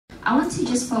I want to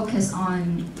just focus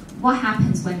on what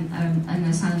happens when an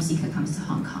asylum seeker comes to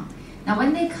Hong Kong. Now,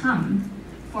 when they come,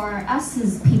 for us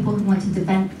as people who want to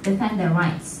defend their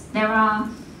rights, there are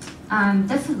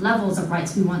different levels of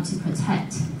rights we want to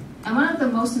protect. And one of the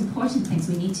most important things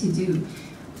we need to do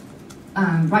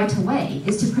right away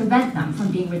is to prevent them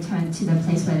from being returned to the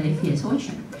place where they fear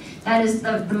torture. That is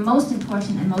the most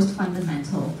important and most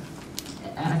fundamental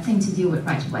thing to deal with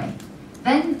right away.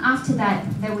 Then after that,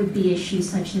 there would be issues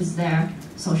such as their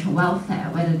social welfare,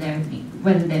 whether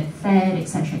they're fed,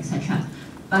 etc., etc.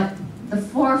 But the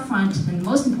forefront and the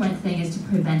most important thing is to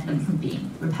prevent them from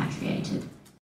being repatriated.